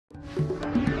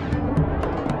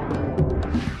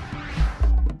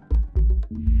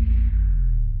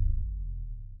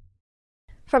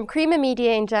From Creamer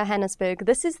Media in Johannesburg,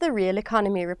 this is the Real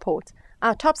Economy Report.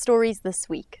 Our top stories this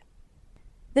week.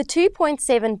 The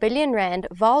 2.7 billion rand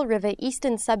Vaal River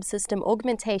Eastern Subsystem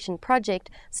Augmentation Project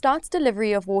starts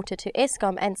delivery of water to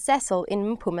Eskom and Sasol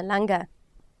in Mpumalanga.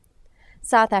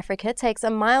 South Africa takes a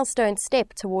milestone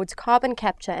step towards carbon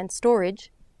capture and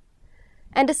storage.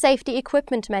 And a safety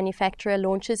equipment manufacturer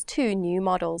launches 2 new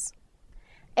models.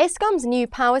 Eskom's new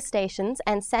power stations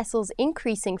and Sasol's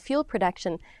increasing fuel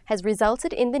production has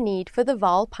resulted in the need for the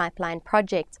Vaal pipeline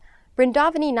project.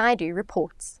 Brindavani Naidu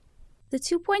reports. The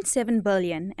 2.7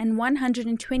 billion and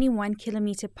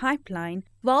 121-kilometer pipeline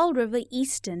Vaal River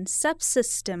Eastern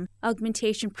Subsystem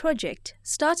Augmentation Project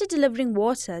started delivering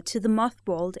water to the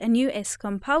mothballed and new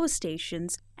Eskom power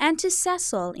stations and to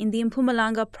Sasol in the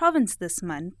Mpumalanga province this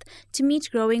month to meet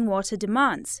growing water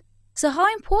demands. So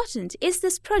how important is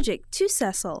this project to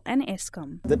Sasol and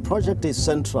Eskom? The project is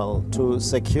central to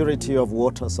security of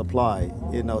water supply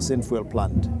in our Synfuel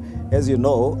plant. As you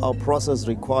know, our process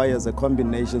requires a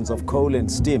combination of coal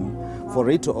and steam for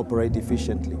it to operate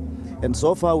efficiently. And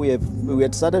so far we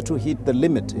had started to hit the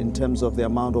limit in terms of the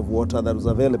amount of water that was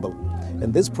available.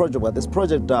 And what this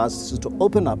project does is to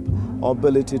open up our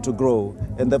ability to grow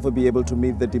and therefore be able to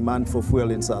meet the demand for fuel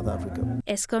in South Africa.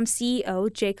 Eskom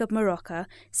CEO Jacob Maroka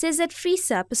says that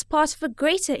FreeSUP is part of a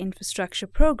greater infrastructure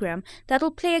program that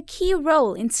will play a key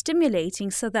role in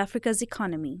stimulating South Africa's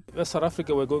economy. As South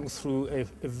Africa, we're going through a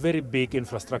very big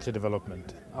infrastructure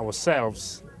development.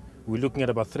 Ourselves, we're looking at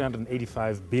about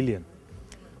 385 billion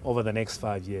over the next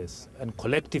 5 years. And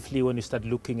collectively, when you start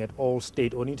looking at all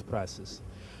state-owned enterprises,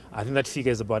 I think that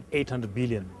figure is about 800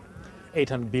 billion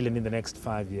in the next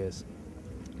 5 years.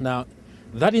 Now,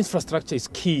 that infrastructure is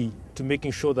key to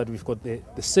making sure that we've got the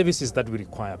services that we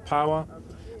require, power,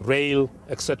 rail,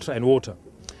 etc., and water.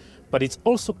 But it's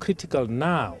also critical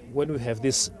now when we have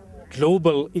this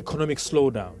global economic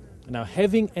slowdown. Now,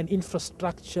 having an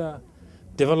infrastructure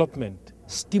development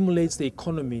stimulates the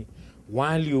economy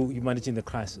while you're managing the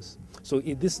crisis. So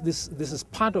this is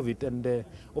part of it, and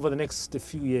over the next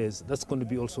few years, that's going to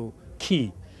be also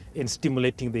key in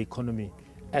stimulating the economy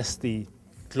as the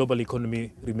global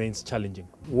economy remains challenging.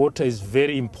 Water is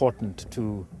very important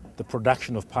to the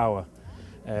production of power.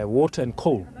 Water and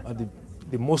coal are the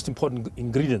most important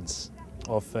ingredients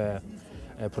of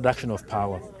production of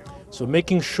power. So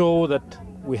making sure that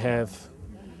we have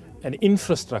an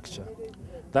infrastructure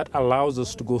that allows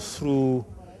us to go through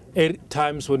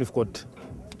times when we've got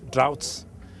droughts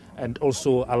and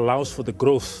also allows for the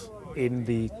growth in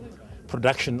the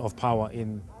production of power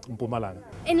in Mpumalanga.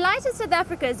 In light of South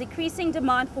Africa's increasing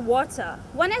demand for water,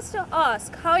 one has to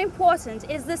ask how important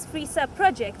is this FreeSUP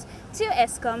project to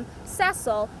Eskom,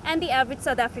 Sasol and the average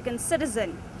South African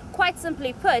citizen? Quite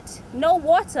simply put, no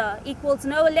water equals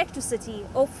no electricity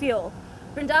or fuel.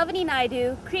 Brindavani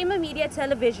Naidu, Creamer Media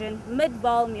Television,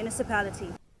 Mid-Vaal Municipality.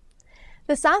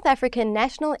 The South African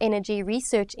National Energy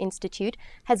Research Institute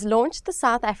has launched the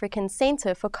South African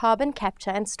Centre for Carbon Capture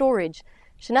and Storage.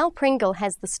 Chanel Pringle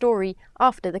has the story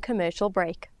after the commercial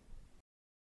break.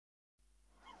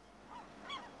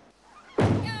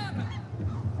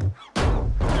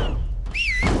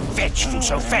 Fetch,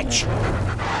 Fuso, fetch!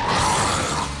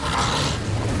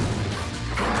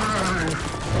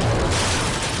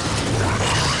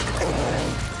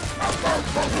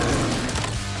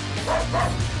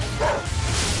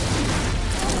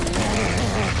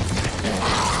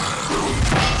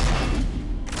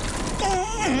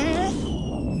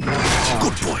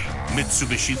 Good boy,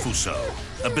 Mitsubishi Fuso,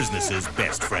 a business's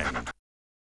best friend.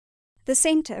 The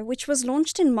centre, which was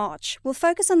launched in March, will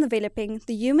focus on developing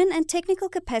the human and technical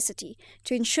capacity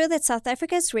to ensure that South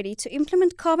Africa is ready to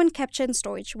implement carbon capture and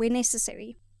storage where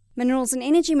necessary. Minerals and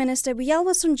Energy Minister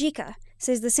Vuyelwa Sonjika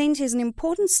says the centre is an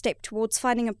important step towards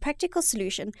finding a practical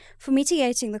solution for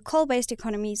mitigating the coal-based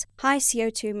economy's high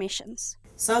CO2 emissions.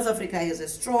 South Africa has a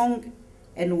strong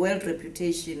and world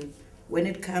reputation when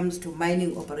it comes to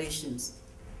mining operations.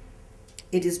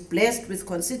 It is blessed with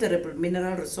considerable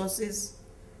mineral resources,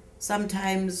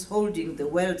 sometimes holding the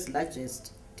world's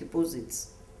largest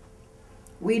deposits.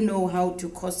 We know how to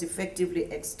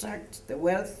cost-effectively extract the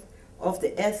wealth of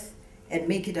the earth and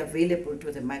make it available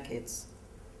to the markets.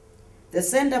 The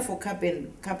Centre for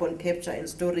Carbon Capture and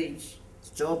Storage's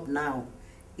job now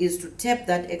is to tap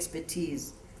that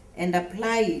expertise and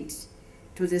apply it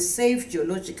to the safe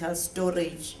geological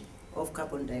storage of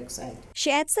carbon dioxide.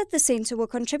 She adds that the centre will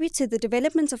contribute to the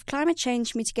development of climate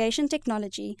change mitigation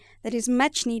technology that is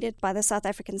much needed by the South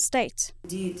African state.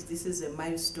 Indeed, this is a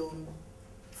milestone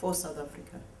for South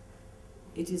Africa.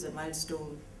 It is a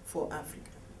milestone for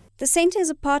Africa. The centre is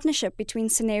a partnership between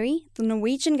SANERI, the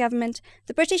Norwegian government,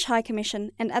 the British High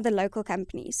Commission and other local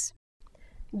companies.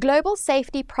 Global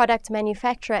safety product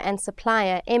manufacturer and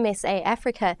supplier MSA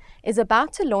Africa is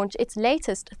about to launch its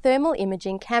latest thermal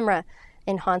imaging camera,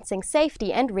 enhancing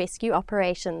safety and rescue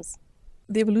operations.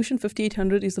 The Evolution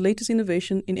 5800 is the latest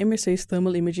innovation in MSA's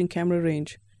thermal imaging camera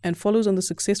range and follows on the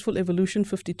successful Evolution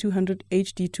 5200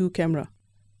 HD2 camera.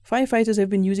 Firefighters have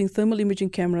been using thermal imaging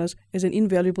cameras as an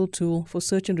invaluable tool for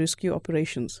search and rescue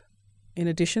operations. In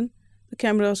addition, the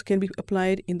cameras can be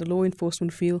applied in the law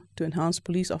enforcement field to enhance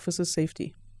police officers'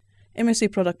 safety.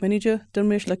 MSA Product Manager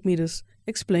Dharmesh Lakmidas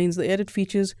explains the added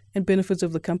features and benefits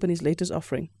of the company's latest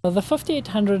offering. The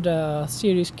 5800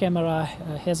 series camera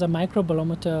has a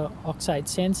microbolometer oxide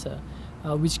sensor,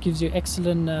 which gives you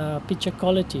excellent picture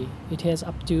quality. It has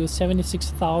up to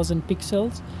 76,000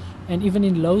 pixels, and even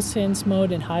in low sense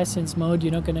mode and high sense mode,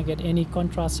 you're not going to get any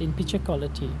contrast in picture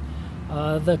quality.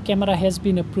 The camera has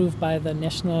been approved by the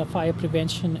National Fire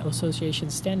Prevention Association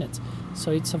standards,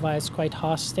 so it survives quite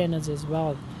harsh standards as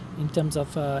well in terms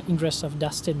of ingress of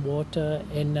dust and water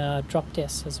and drop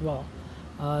tests as well.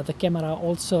 The camera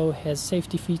also has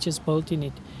safety features built in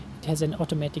it. It has an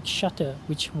automatic shutter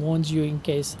which warns you in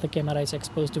case the camera is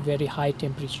exposed to very high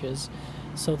temperatures,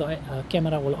 so the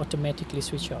camera will automatically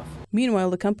switch off. Meanwhile,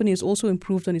 the company has also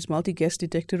improved on its multi-gas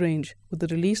detector range with the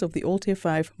release of the Altair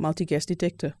 5 multi-gas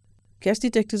detector. Gas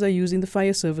detectors are used in the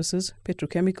fire services,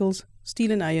 petrochemicals,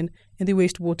 steel and iron, and the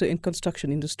wastewater and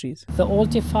construction industries. The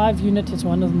Altair 5 unit is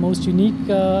one of the most unique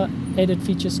added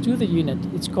features to the unit.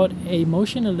 It's got a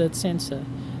motion alert sensor.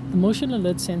 The motion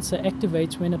alert sensor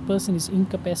activates when a person is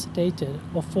incapacitated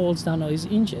or falls down or is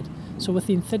injured. So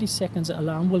within 30 seconds, the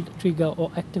alarm will trigger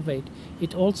or activate.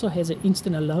 It also has an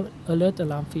instant alert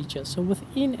alarm feature. So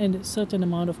within a certain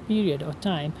amount of period or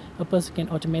time, a person can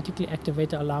automatically activate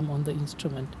the alarm on the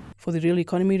instrument. For the Real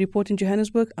Economy Report in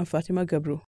Johannesburg, I'm Fatima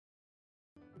Gabru.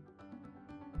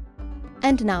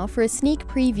 And now for a sneak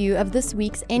preview of this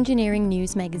week's Engineering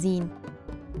News magazine.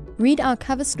 Read our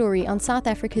cover story on South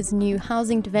Africa's new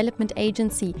Housing Development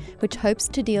Agency, which hopes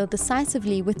to deal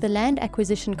decisively with the land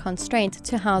acquisition constraint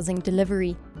to housing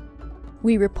delivery.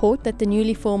 We report that the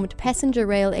newly formed Passenger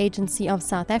Rail Agency of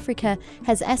South Africa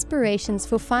has aspirations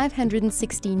for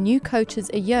 560 new coaches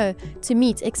a year to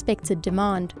meet expected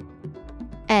demand.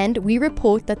 And we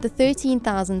report that the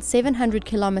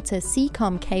 13,700-kilometre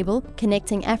Seacom cable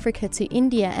connecting Africa to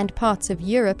India and parts of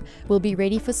Europe will be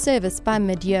ready for service by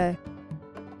mid-year.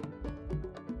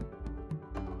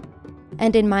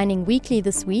 And in Mining Weekly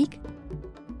this week,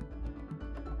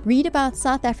 read about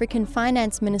South African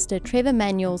Finance Minister Trevor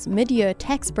Manuel's mid-year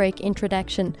tax break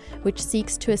introduction, which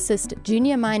seeks to assist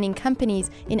junior mining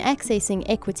companies in accessing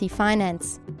equity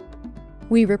finance.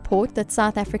 We report that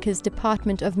South Africa's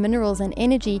Department of Minerals and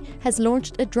Energy has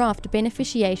launched a draft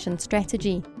beneficiation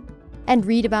strategy. And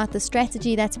read about the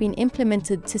strategy that's been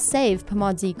implemented to save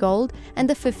Pamodzi Gold and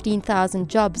the 15,000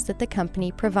 jobs that the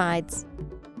company provides.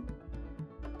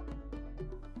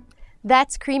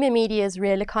 That's Creamer Media's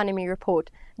Real Economy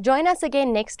Report. Join us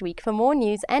again next week for more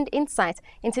news and insight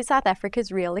into South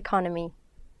Africa's real economy.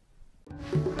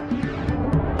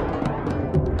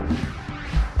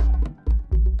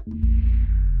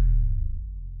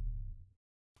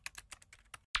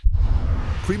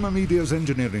 Creamer Media's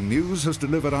Engineering News has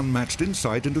delivered unmatched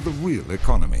insight into the real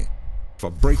economy.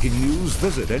 For breaking news,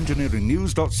 visit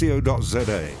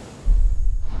engineeringnews.co.za.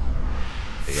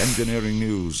 The Engineering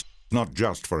News, not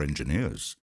just for engineers.